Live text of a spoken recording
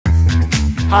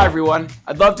Hi everyone,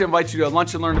 I'd love to invite you to a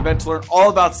Lunch and Learn event to learn all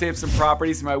about Samson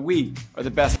Properties and why we are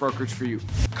the best brokerage for you.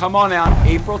 Come on out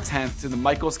April 10th to the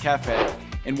Michael's Cafe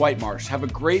in White Marsh. Have a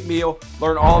great meal,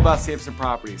 learn all about Samson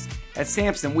Properties. At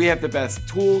Samson, we have the best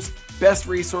tools, best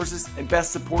resources, and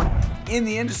best support in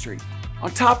the industry. On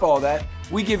top of all that,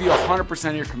 we give you 100%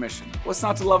 of your commission. What's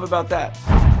not to love about that?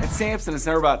 At Samson, it's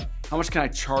never about how much can I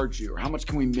charge you or how much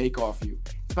can we make off you.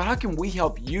 It's about how can we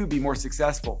help you be more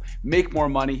successful, make more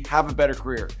money, have a better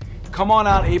career. Come on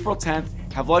out April 10th,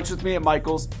 have lunch with me at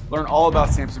Michael's, learn all about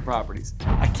Samson Properties.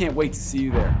 I can't wait to see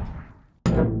you there.